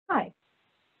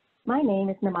My name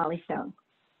is Namali Stone,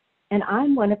 and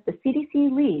I'm one of the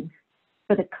CDC leads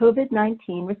for the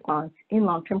COVID-19 response in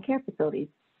long-term care facilities.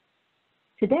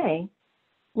 Today,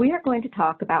 we are going to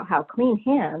talk about how clean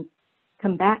hands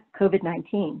combat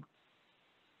COVID-19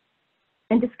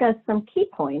 and discuss some key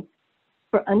points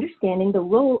for understanding the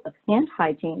role of hand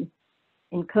hygiene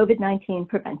in COVID-19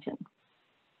 prevention.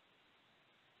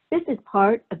 This is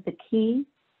part of the key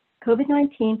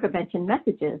COVID-19 prevention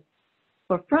messages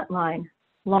for frontline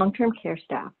long-term care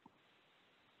staff.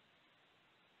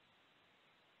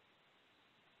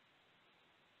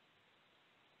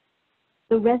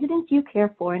 The residents you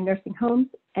care for in nursing homes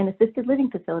and assisted living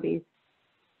facilities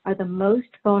are the most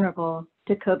vulnerable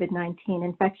to COVID-19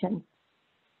 infections.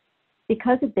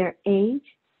 Because of their age,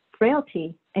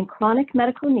 frailty, and chronic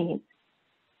medical needs,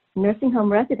 nursing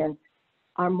home residents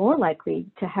are more likely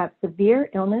to have severe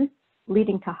illness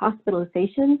leading to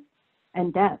hospitalizations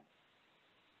and deaths.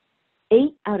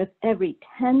 8 out of every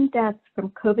 10 deaths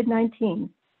from COVID-19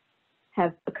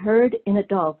 have occurred in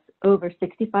adults over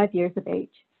 65 years of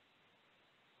age.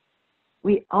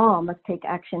 We all must take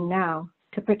action now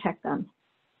to protect them.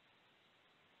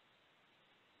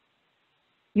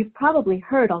 You've probably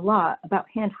heard a lot about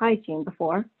hand hygiene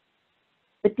before,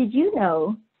 but did you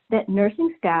know that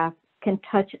nursing staff can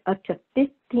touch up to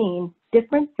 15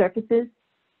 different surfaces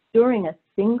during a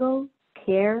single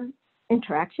care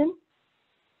interaction?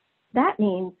 That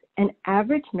means an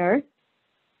average nurse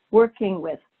working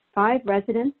with 5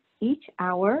 residents each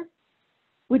hour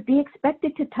would be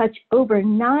expected to touch over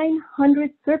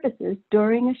 900 surfaces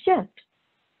during a shift.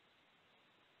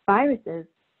 Viruses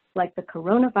like the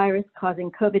coronavirus causing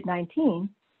COVID-19,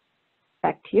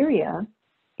 bacteria,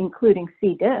 including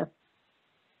C. diff,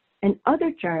 and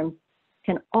other germs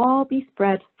can all be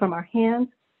spread from our hands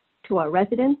to our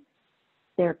residents,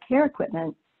 their care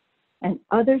equipment, and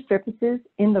other surfaces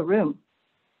in the room.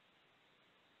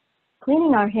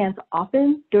 Cleaning our hands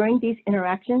often during these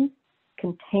interactions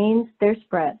contains their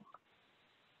spread.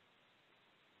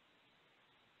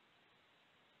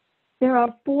 There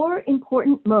are 4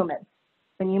 important moments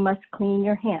when you must clean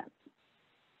your hands: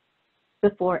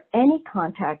 before any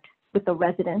contact with the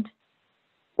resident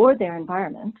or their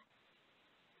environment,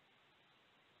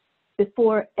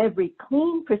 before every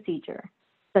clean procedure,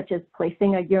 such as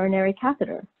placing a urinary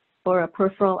catheter or a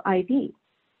peripheral IV,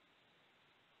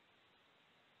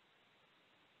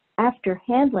 after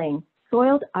handling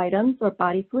soiled items or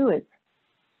body fluids,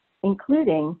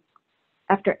 including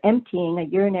after emptying a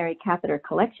urinary catheter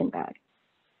collection bag,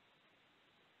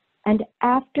 and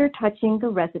after touching the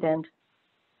resident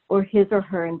or his or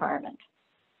her environment.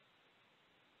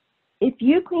 If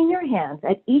you clean your hands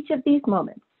at each of these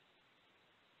moments,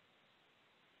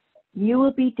 you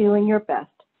will be doing your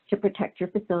best to protect your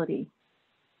facility.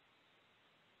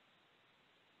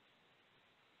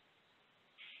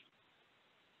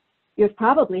 You've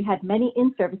probably had many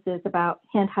in-services about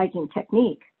hand hygiene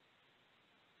technique,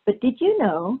 but did you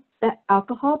know that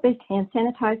alcohol-based hand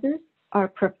sanitizers are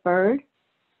preferred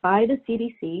by the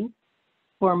CDC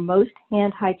for most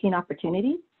hand hygiene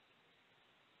opportunities?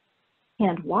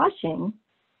 Hand washing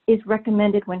is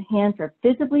recommended when hands are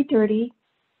visibly dirty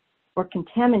or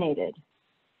contaminated,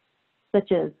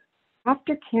 such as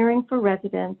after caring for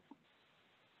residents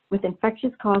with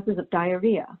infectious causes of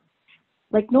diarrhea,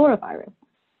 like norovirus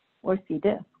or C.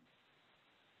 diff.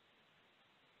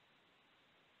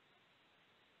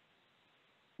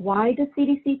 Why does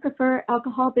CDC prefer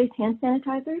alcohol-based hand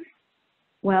sanitizers?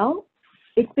 Well,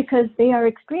 it's because they are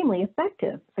extremely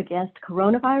effective against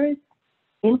coronavirus,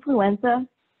 influenza,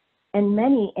 and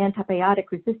many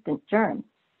antibiotic-resistant germs.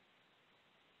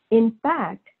 In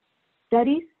fact,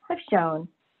 studies have shown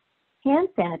hand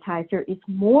sanitizer is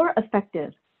more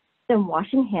effective than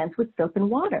washing hands with soap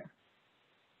and water.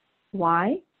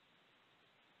 Why?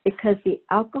 Because the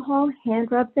alcohol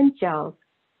hand rubs and gels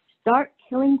start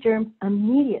killing germs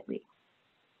immediately.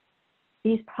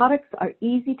 These products are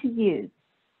easy to use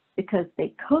because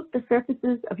they coat the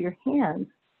surfaces of your hands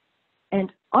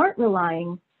and aren't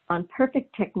relying on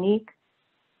perfect technique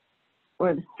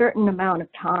or a certain amount of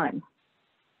time.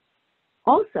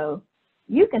 Also,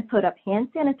 you can put up hand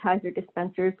sanitizer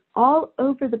dispensers all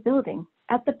over the building,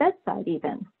 at the bedside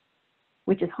even,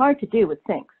 which is hard to do with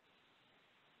sinks.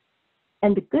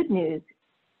 And the good news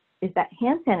is that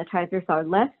hand sanitizers are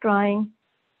less drying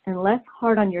and less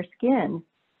hard on your skin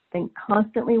than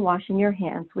constantly washing your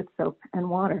hands with soap and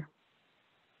water.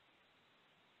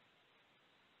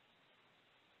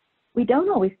 We don't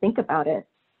always think about it,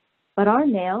 but our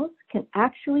nails can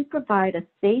actually provide a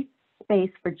safe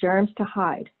space for germs to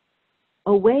hide,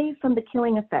 away from the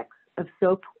killing effects of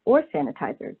soap or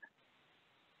sanitizers.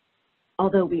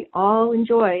 Although we all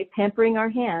enjoy pampering our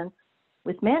hands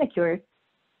with manicures,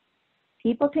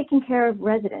 people taking care of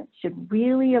residents should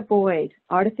really avoid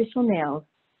artificial nails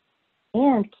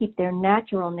and keep their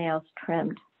natural nails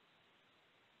trimmed.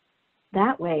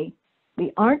 That way,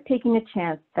 we aren't taking a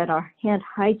chance that our hand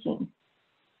hygiene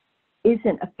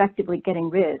isn't effectively getting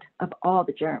rid of all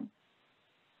the germs.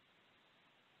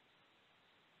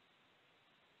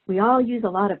 We all use a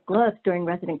lot of gloves during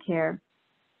resident care,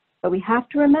 but we have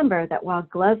to remember that while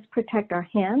gloves protect our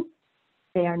hands,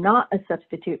 they are not a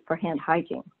substitute for hand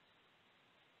hygiene.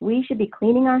 We should be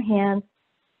cleaning our hands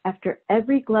after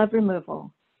every glove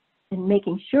removal and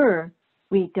making sure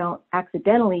we don't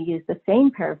accidentally use the same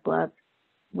pair of gloves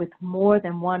with more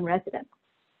than one resident.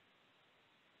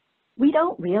 We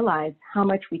don't realize how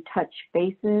much we touch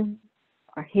faces,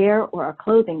 our hair, or our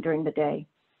clothing during the day.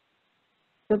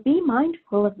 So be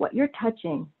mindful of what you're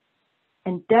touching,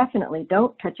 and definitely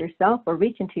don't touch yourself or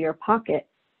reach into your pocket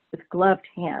with gloved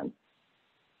hands.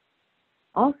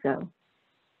 Also,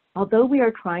 although we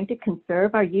are trying to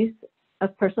conserve our use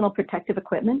of personal protective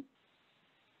equipment,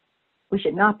 we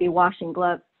should not be washing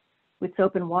gloves with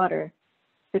soap and water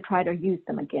to try to use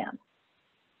them again.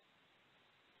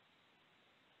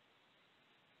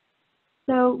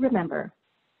 So remember,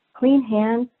 clean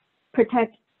hands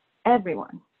protect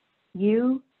everyone,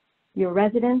 you, your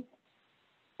residents,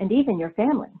 and even your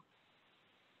family.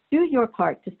 Do your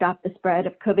part to stop the spread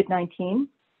of COVID-19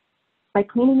 by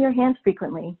cleaning your hands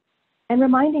frequently and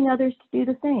reminding others to do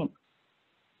the same.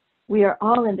 We are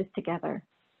all in this together,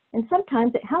 and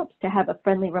sometimes it helps to have a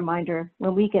friendly reminder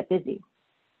when we get busy.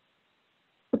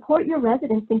 Support your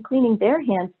residents in cleaning their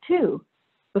hands too,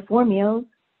 before meals,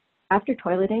 after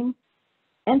toileting,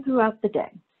 and throughout the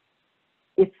day.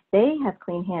 If they have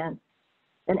clean hands,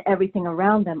 then everything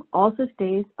around them also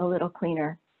stays a little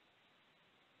cleaner.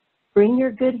 Bring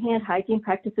your good hand hygiene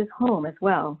practices home as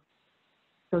well,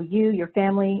 so you, your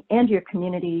family, and your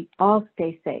community all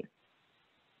stay safe.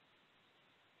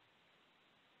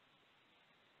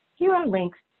 Here are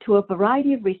links to a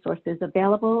variety of resources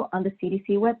available on the CDC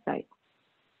website.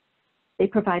 They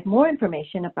provide more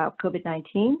information about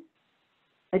COVID-19,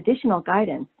 additional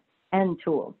guidance, and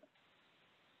tools.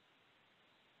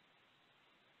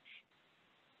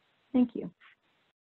 Thank you.